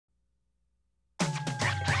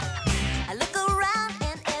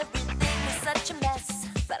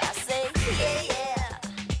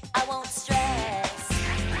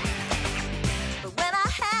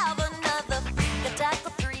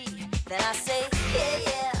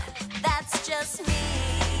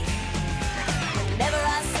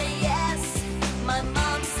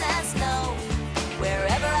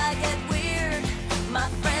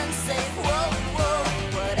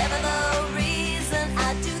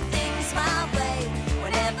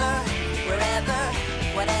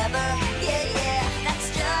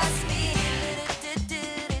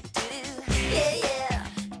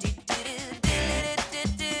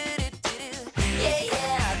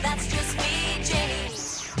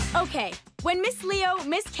Okay, when Miss Leo,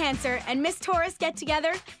 Miss Cancer, and Miss Taurus get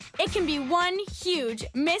together, it can be one huge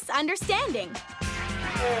misunderstanding.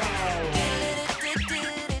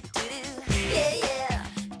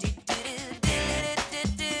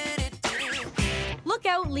 Look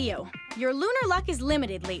out, Leo. Your lunar luck is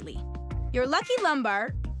limited lately. Your lucky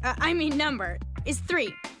number, is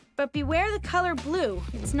 3. But beware the color blue.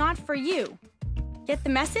 It's not for you. Get the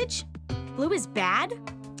message? Blue is bad?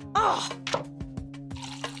 Oh!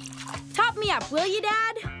 Top me up, will you,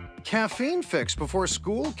 Dad? Caffeine fix before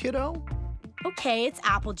school, kiddo? Okay, it's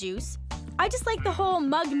apple juice. I just like the whole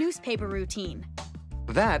mug newspaper routine.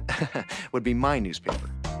 That would be my newspaper.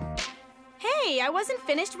 Hey, I wasn't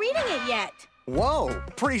finished reading it yet. Whoa!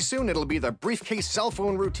 Pretty soon it'll be the briefcase cell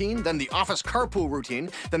phone routine, then the office carpool routine,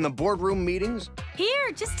 then the boardroom meetings.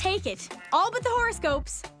 Here, just take it. All but the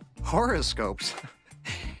horoscopes. Horoscopes?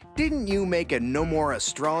 Didn't you make a no more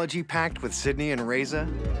astrology pact with Sydney and Reza?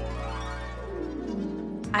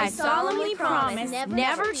 I solemnly promise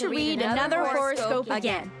never to read another horoscope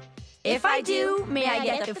again. If I do, may I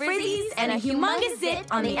get the frizzies and a humongous zit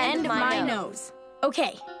on the end of my nose.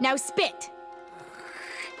 Okay, now spit.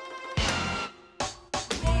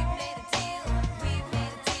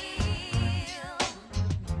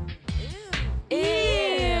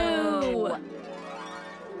 Ew!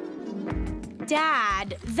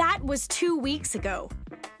 Dad, that was 2 weeks ago.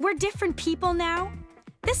 We're different people now.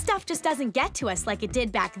 This stuff just doesn't get to us like it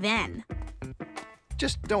did back then.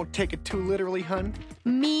 Just don't take it too literally, hun.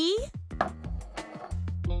 Me?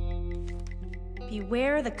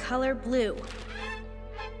 Beware the color blue.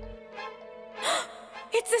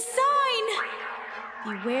 It's a sign!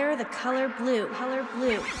 Beware the color blue.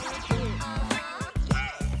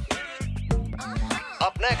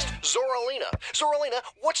 Up next, Zoralina. Zoralina,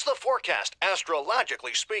 what's the forecast,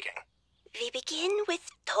 astrologically speaking? We begin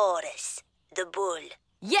with Taurus, the bull.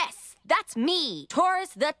 Yes, that's me, Taurus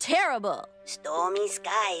the Terrible. Stormy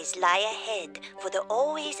skies lie ahead for the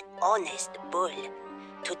always honest bull.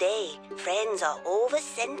 Today, friends are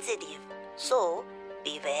oversensitive. So,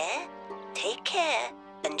 beware, take care,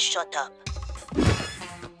 and shut up.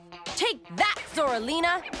 Take that,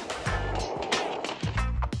 Zoralina!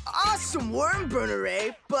 Awesome worm burner,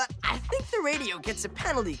 eh? But I think the radio gets a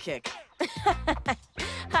penalty kick.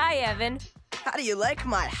 Hi, Evan. How do you like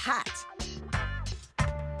my hat?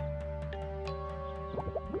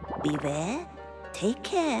 Beware, take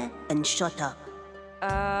care, and shut up.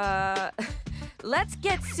 Let's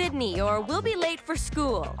get Sydney or we'll be late for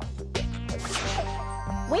school.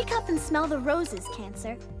 Wake up and smell the roses,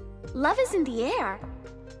 Cancer. Love is in the air,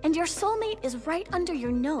 and your soulmate is right under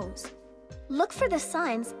your nose. Look for the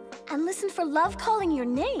signs and listen for love calling your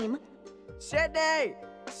name. Sydney!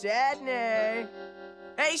 Sydney!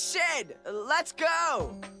 Hey, Sid! Let's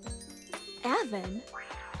go! Evan?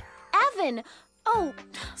 Evan! Oh,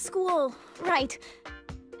 school. Right.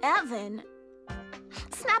 Evan.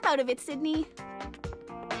 Snap out of it, Sydney.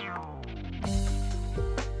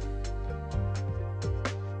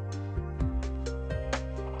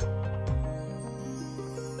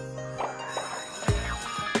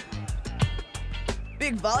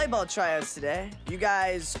 Big volleyball tryouts today. You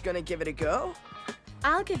guys gonna give it a go?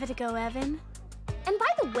 I'll give it a go, Evan. And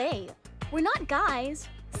by the way, we're not guys.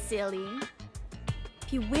 Silly.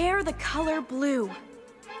 Beware the color blue.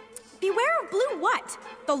 Beware of blue what?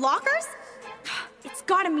 The lockers? It's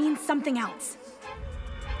gotta mean something else.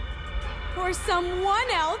 Or someone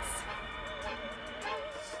else.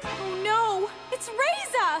 Oh no, it's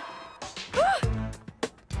Reza!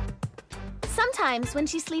 Sometimes when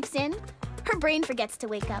she sleeps in, her brain forgets to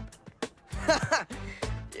wake up.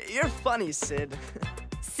 You're funny, Sid.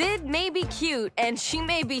 Sid may be cute and she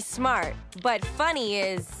may be smart, but funny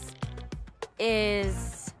is...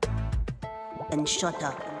 And shut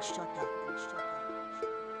up.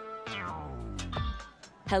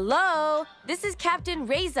 Hello, this is Captain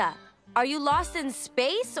Reza. Are you lost in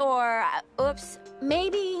space or... oops.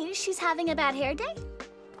 Maybe she's having a bad hair day?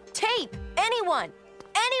 Tape! Anyone!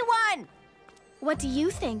 Anyone! What do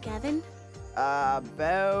you think, Evan?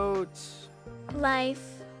 About...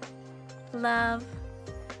 Life, love,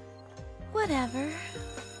 whatever.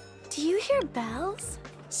 Do you hear bells?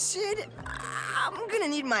 Sid, I'm gonna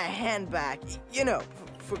need my hand back. You know,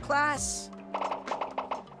 for class.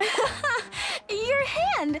 Your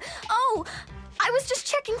hand! Oh, I was just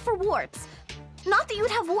checking for warts. Not that you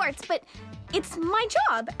would have warts, but it's my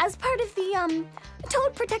job as part of the,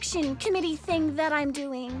 Toad Protection Committee thing that I'm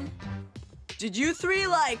doing. Did you three,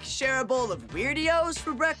 share a bowl of Weirdios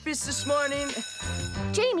for breakfast this morning?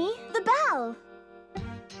 Jamie, the bell.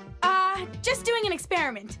 Just doing an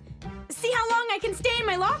experiment. See how long I can stay in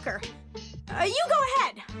my locker. You go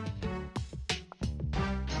ahead.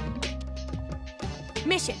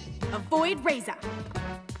 Mission: avoid Reza.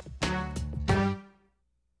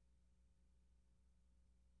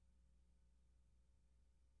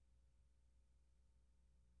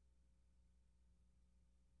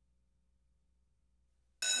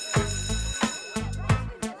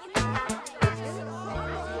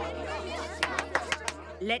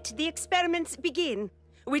 Let the experiments begin.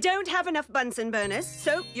 We don't have enough Bunsen burners,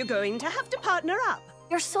 so you're going to have to partner up.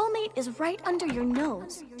 Your soulmate is right under your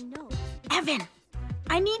nose. Evan,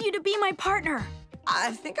 I need you to be my partner.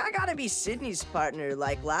 I think I gotta be Sydney's partner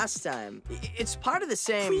like last time. It's part of the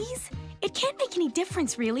same... Please? It can't make any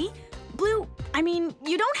difference, really. Blue, I mean,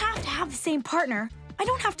 you don't have to have the same partner. I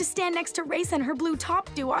don't have to stand next to Reza in her blue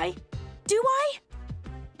top, do I? Do I?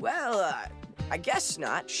 Well, I guess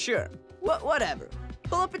not. Sure. Whatever.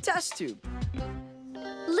 Pull up a test tube.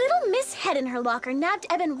 Little Miss Head in her locker nabbed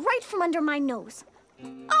Evan right from under my nose.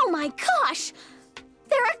 Oh my gosh!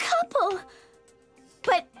 They're a couple!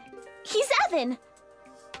 But he's Evan.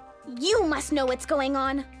 You must know what's going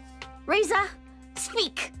on. Reza,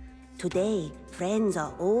 speak. Today, friends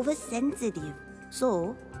are oversensitive.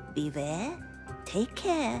 So, beware, take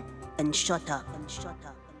care, and shut up.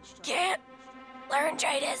 Can't.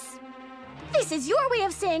 Laryngitis. This is your way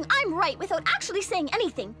of saying I'm right without actually saying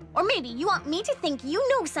anything. Or maybe you want me to think you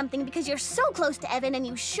know something because you're so close to Evan and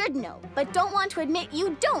you should know, but don't want to admit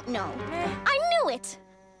you don't know. I knew it.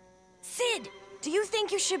 Sid, do you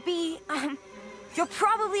think you should be, you're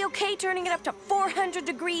probably okay turning it up to 400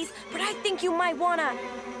 degrees, but I think you might wanna...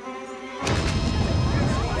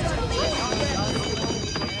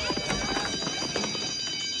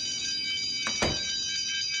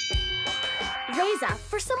 Reza,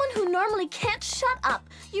 for someone who normally can't shut up,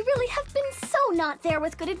 you really have been so not there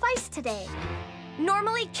with good advice today.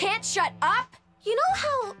 Normally can't shut up? You know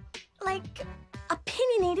how, like,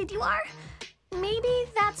 opinionated you are? Maybe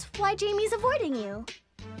that's why Jamie's avoiding you.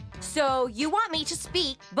 So you want me to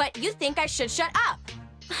speak, but you think I should shut up?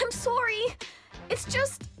 I'm sorry. It's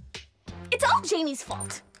all Jamie's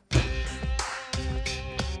fault.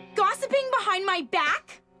 Gossiping behind my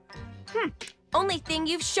back? Only thing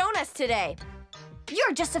you've shown us today.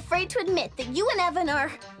 You're just afraid to admit that you and Evan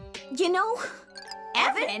are, you know...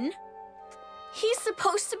 Evan? He's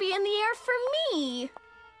supposed to be in the air for me.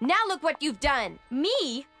 Now look what you've done.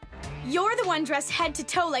 Me? You're the one dressed head to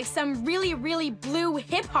toe like some really, really blue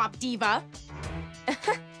hip-hop diva.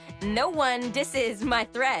 No one disses my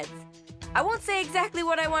threads. I won't say exactly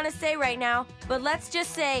what I want to say right now, but let's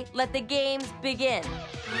just say, let the games begin.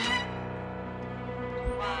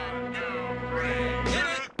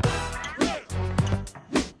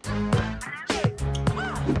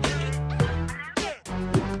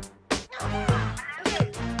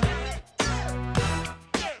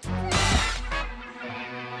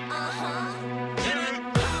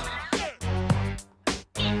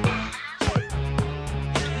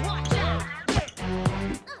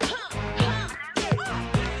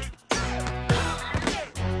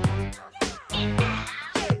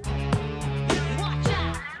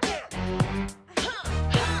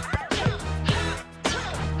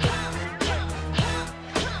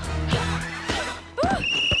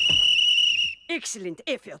 Excellent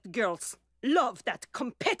effort, girls. Love that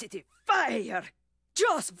competitive fire.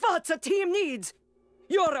 Just what a team needs.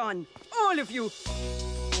 You're on, all of you.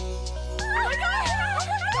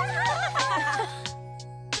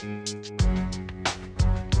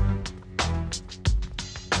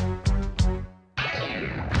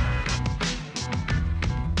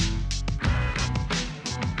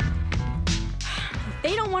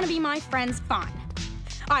 They don't want to be my friends, fine.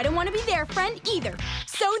 I don't want to be their friend either.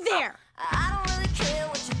 So there. I don't really care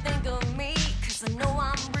what you think of me, 'cause I know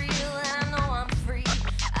I'm real and I know I'm free.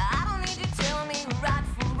 I don't need you to tell me right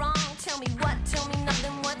from wrong. Tell me what, tell me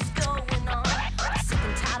nothing, what's going on. I'm sick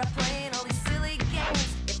and tired of playing all these silly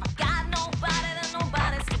games. If I got nobody, then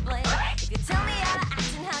nobody's to blame. If you tell me how to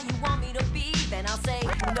act and how you want me to be, then I'll say,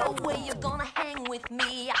 no way you're gonna hang with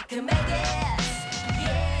me. I can make it,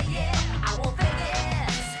 yeah, I won't fake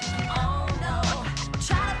it. Oh no,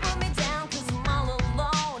 try to put me down 'cause I'm all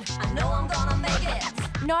alone. I know I'm gonna make it.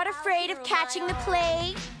 Not afraid of catching the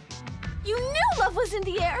plague? You knew love was in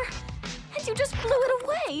the air, and you just blew it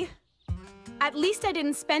away. At least I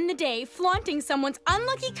didn't spend the day flaunting someone's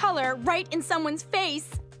unlucky color right in someone's face.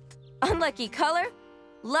 Unlucky color?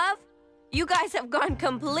 Love? You guys have gone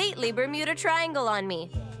completely Bermuda Triangle on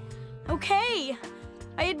me. Okay,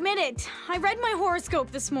 I admit it. I read my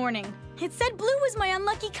horoscope this morning. It said blue was my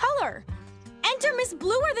unlucky color. Enter Miss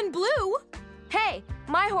Bluer Than Blue. Hey,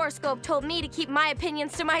 my horoscope told me to keep my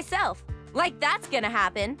opinions to myself. Like that's gonna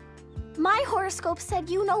happen. My horoscope said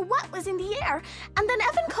you know what was in the air, and then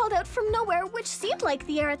Evan called out from nowhere, which seemed like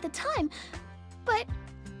the air at the time. But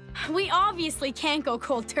We obviously can't go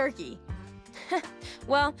cold turkey.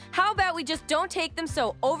 Well, how about we just don't take them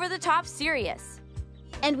so over-the-top serious?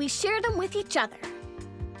 and we share them with each other.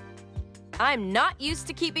 I'm not used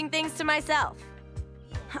to keeping things to myself.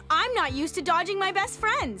 I'm not used to dodging my best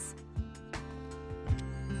friends.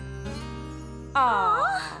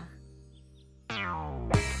 Aww.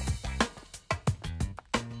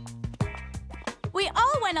 We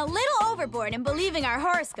all went a little overboard in believing our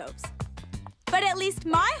horoscopes. But at least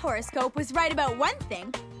my horoscope was right about one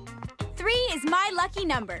thing. 3 is my lucky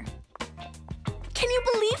number. Can you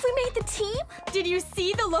believe we made the team? Did you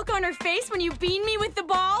see the look on her face when you beamed me with the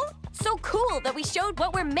ball? So cool that we showed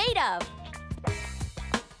what we're made of.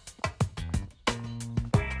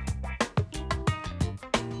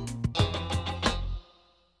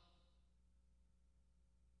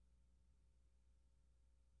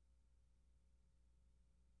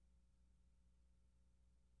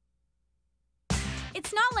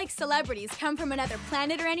 It's not like celebrities come from another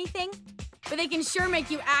planet or anything, but they can sure make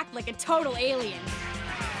you act like a total alien.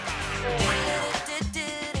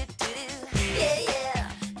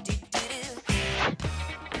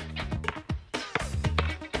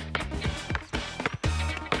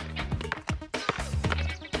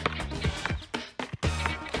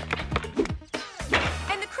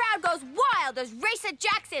 And the crowd goes wild as Raisa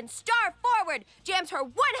Jackson, star forward, jams her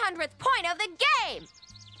 100th point of the game.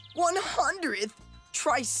 100th?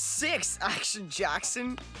 Try 6, Action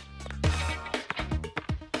Jackson.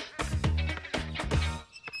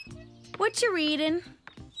 What you reading?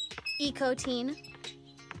 Eco-teen.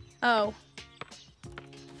 Oh.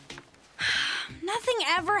 Nothing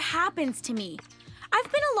ever happens to me.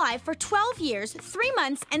 I've been alive for 12 years, 3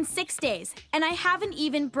 months, and 6 days, and I haven't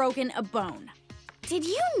even broken a bone. Did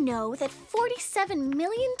you know that 47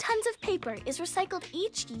 million tons of paper is recycled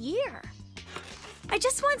each year? I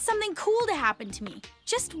just want something cool to happen to me.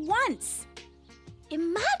 Just once.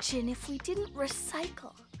 Imagine if we didn't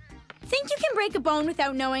recycle. Think you can break a bone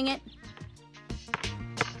without knowing it?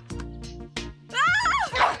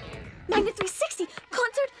 Ah! Magnet 360!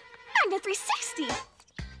 Concert Magnet 360!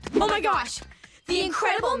 Oh my gosh! The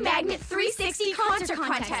incredible Magnet 360 concert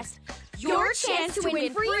contest. Your chance to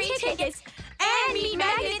win free tickets and meet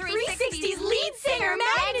Magnet 360's lead singer,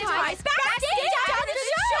 Magnetized, backstage after the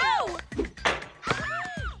show!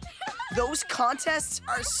 Those contests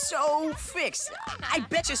are so fixed. I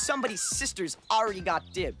bet you somebody's sister's already got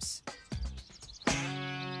dibs.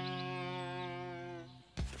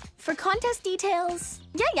 For contest details...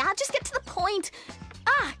 Yeah, just get to the point.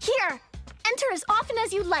 Here. Enter as often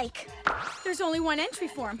as you like. There's only one entry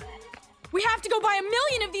form. We have to go buy 1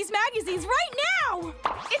 million of these magazines right now!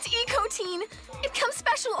 It's Eco-teen. It comes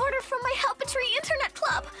special order from my Help a Tree Internet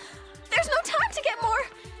Club. There's no time to get more.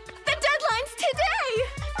 The deadline's today!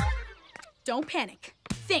 Don't panic.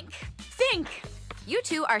 Think. You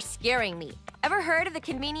two are scaring me. Ever heard of the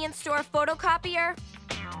convenience store photocopier?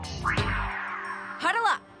 Huddle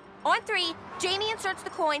up. On 3, Jamie inserts the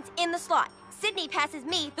coins in the slot. Sydney passes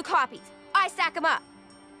me the copies. I stack them up.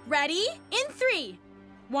 Ready? In 3.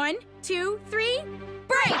 1, 2, 3,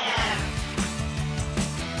 break!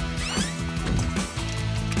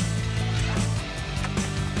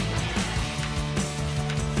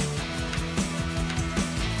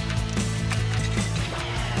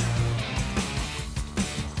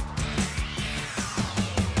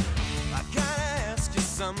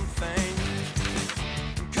 Something,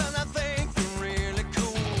 'cause I think you're really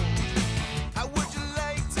cool. How would you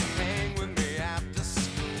like to hang with me after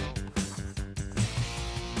school?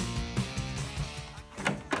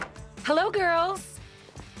 Hello, girls.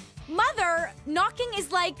 Mother, knocking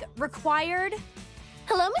is like required.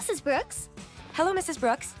 Hello, Mrs. Brooks. Hello, Mrs.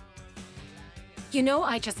 Brooks. You know,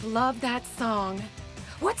 I just love that song.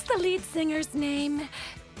 What's the lead singer's name?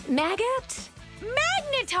 Maggot?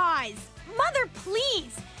 Magnetize! Mother,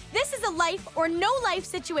 please! This is a life or no life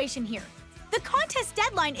situation here. The contest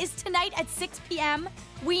deadline is tonight at 6 p.m.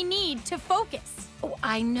 We need to focus. Oh,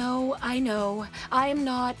 I know. I'm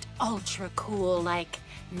not ultra cool like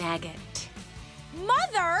Maggot.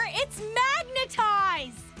 Mother, it's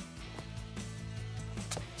Magnetize!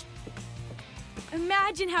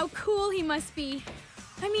 Imagine how cool he must be.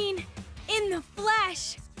 I mean, in the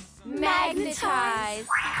flesh. Magnetize.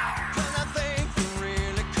 'Cause I think you're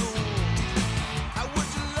really cool. How would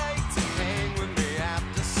you like to hang with me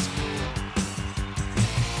after school?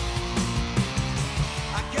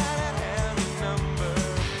 I gotta have a number,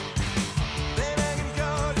 then I can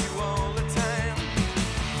call you all the time.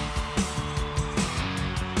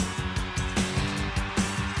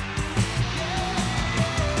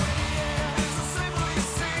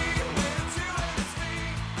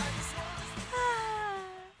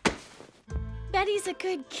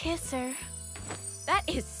 good kisser. That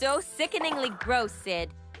is so sickeningly gross, Sid.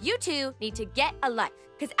 You two need to get a life.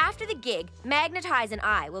 Because after the gig, Magnetize and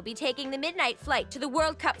I will be taking the midnight flight to the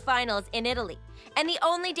World Cup finals in Italy. And the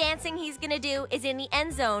only dancing he's gonna do is in the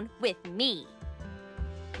end zone with me.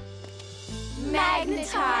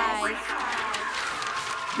 Magnetize.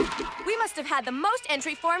 We must have had the most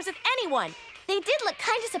entry forms of anyone. They did look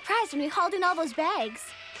kind of surprised when we hauled in all those bags.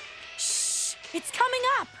 Shh! It's coming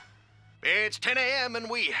up! It's 10 a.m. and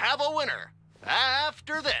we have a winner.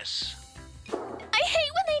 After this. I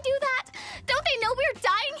hate when they do that. Don't they know we're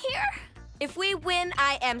dying here? If we win,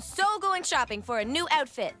 I am so going shopping for a new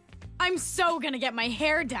outfit. I'm so gonna get my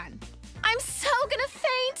hair done. I'm so gonna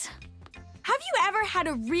faint. Have you ever had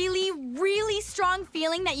a really, really strong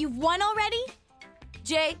feeling that you've won already?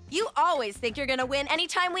 Jay, you always think you're gonna win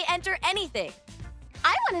anytime we enter anything.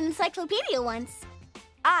 I won an encyclopedia once.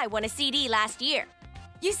 I won a CD last year.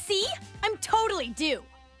 You see? I'm totally due.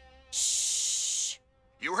 Shh.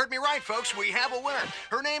 You heard me right, folks. We have a winner.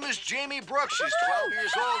 Her name is Jamie Brooks. She's 12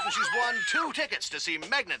 years old, and she's won 2 tickets to see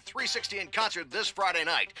Magnet 360 in concert this Friday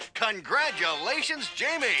night. Congratulations,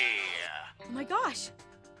 Jamie! Oh my gosh.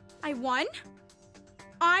 I won?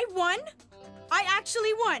 I won? I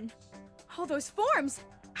actually won. All those forms.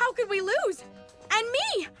 How could we lose? And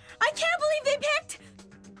me! I can't believe they picked...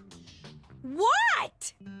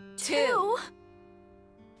 What? 2.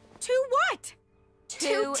 2 what?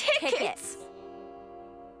 2 tickets.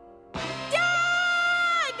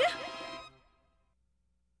 Dad!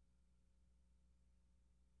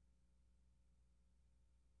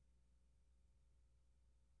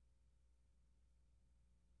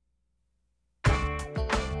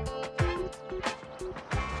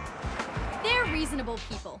 They're reasonable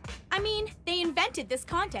people. I mean, they invented this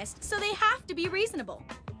contest, so they have to be reasonable.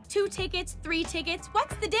 2 tickets, 3 tickets,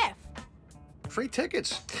 what's the diff? Free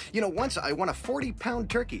tickets. You know, once I won a 40-pound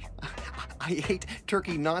turkey. I ate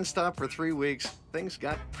turkey nonstop for 3 weeks. Things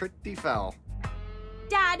got pretty foul.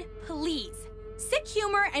 Dad, please. Sick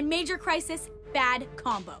humor and major crisis, bad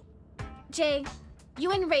combo. Jay,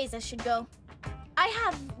 you and Reza should go. I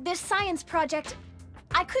have this science project.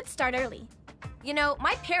 I could start early. You know,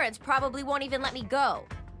 my parents probably won't even let me go.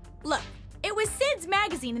 Look, it was Sid's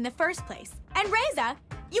magazine in the first place. And Reza,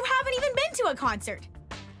 you haven't even been to a concert.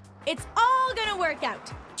 It's all gonna work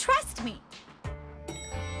out. Trust me.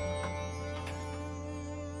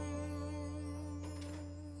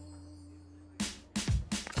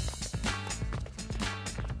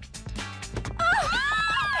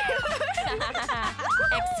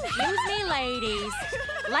 Excuse me, ladies.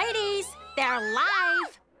 Ladies, they're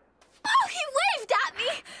live. Oh, he waved at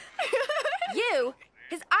me! You?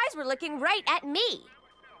 His eyes were looking right at me.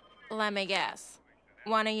 Let me guess.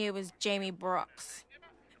 One of you is Jamie Brooks.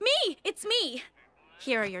 Me! It's me!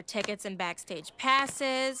 Here are your tickets and backstage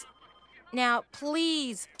passes. Now,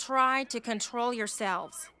 please try to control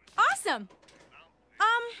yourselves. Awesome!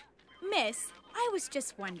 Miss, I was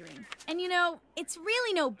just wondering. And you know, it's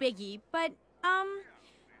really no biggie, but,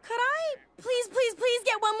 could I please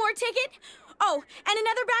get one more ticket? Oh, and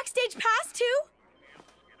another backstage pass, too?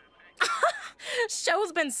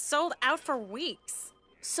 Show's been sold out for weeks.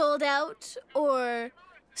 Sold out or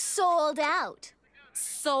sold out?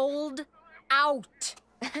 Sold out.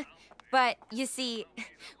 But you see,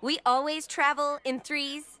 we always travel in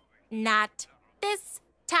 3s. Not this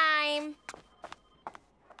time.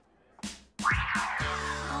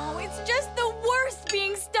 Oh, it's just the worst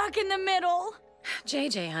being stuck in the middle.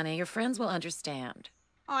 JJ, honey, your friends will understand.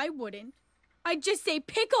 I wouldn't. I'd just say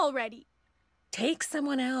pick already. Take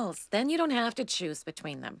someone else. Then you don't have to choose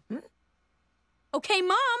between them. Okay,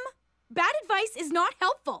 Mom. Bad advice is not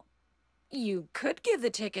helpful. You could give the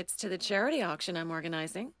tickets to the charity auction I'm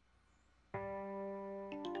organizing.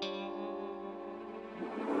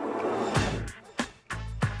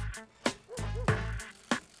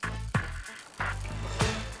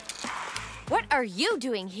 What are you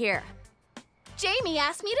doing here? Jamie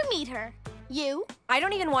asked me to meet her. You? I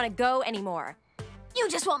don't even want to go anymore. You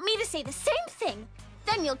just want me to say the same thing.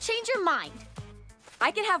 Then you'll change your mind.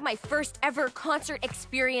 I can have my first ever concert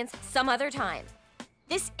experience some other time.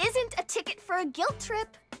 This isn't a ticket for a guilt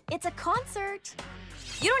trip. It's a concert.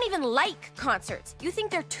 You don't even like concerts. You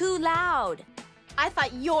think they're too loud. I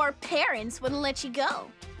thought your parents wouldn't let you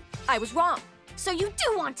go. I was wrong. So you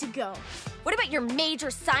do want to go. What about your major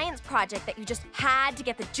science project that you just had to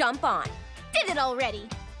get the jump on? Did it already.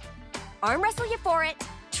 Arm wrestle you for it.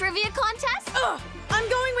 Trivia contest? Ugh! I'm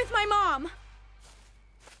going with my mom.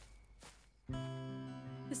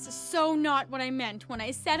 This is so not what I meant when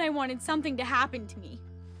I said I wanted something to happen to me.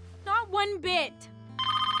 Not one bit.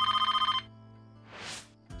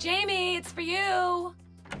 Jamie, it's for you.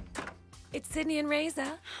 It's Sydney and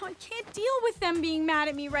Reza. I can't deal with them being mad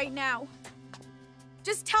at me right now.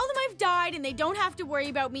 Just tell them I've died and they don't have to worry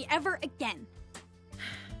about me ever again.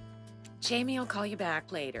 Jamie will call you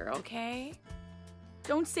back later, okay?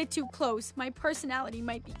 Don't sit too close. My personality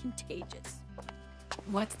might be contagious.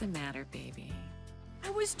 What's the matter, baby?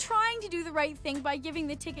 I was trying to do the right thing by giving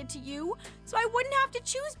the ticket to you, so I wouldn't have to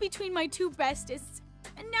choose between my two bestest.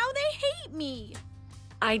 And now they hate me.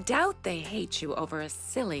 I doubt they hate you over a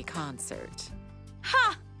silly concert.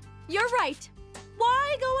 Ha! You're right.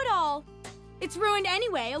 Why go at all? It's ruined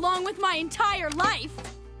anyway, along with my entire life.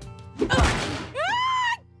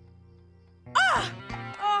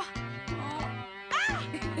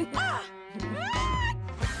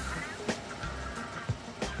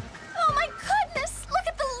 Oh my goodness! Look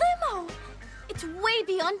at the limo! It's way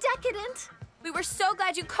beyond decadent. We were so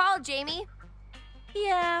glad you called, Jamie.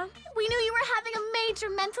 Yeah, we knew you were having a major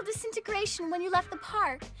mental disintegration when you left the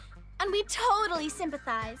park, and we totally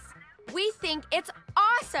sympathize. We think it's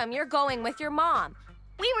awesome you're going with your mom.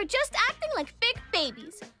 We were just acting like big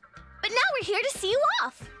babies, but now we're here to see you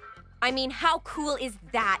off. I mean, how cool is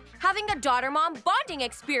that? Having a daughter-mom bonding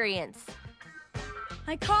experience.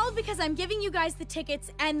 I called because I'm giving you guys the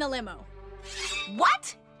tickets and the limo.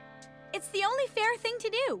 What? It's the only fair thing to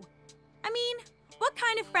do. I mean, what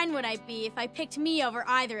kind of friend would I be if I picked me over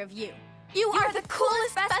either of you? You are the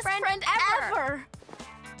coolest best friend ever.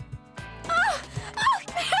 Oh!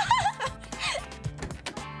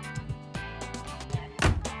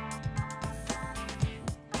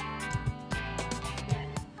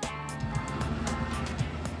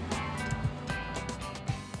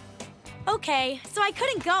 Okay, so I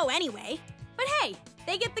couldn't go anyway. But hey,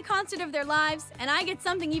 they get the concert of their lives, and I get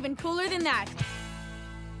something even cooler than that.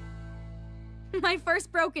 My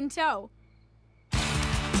first broken toe.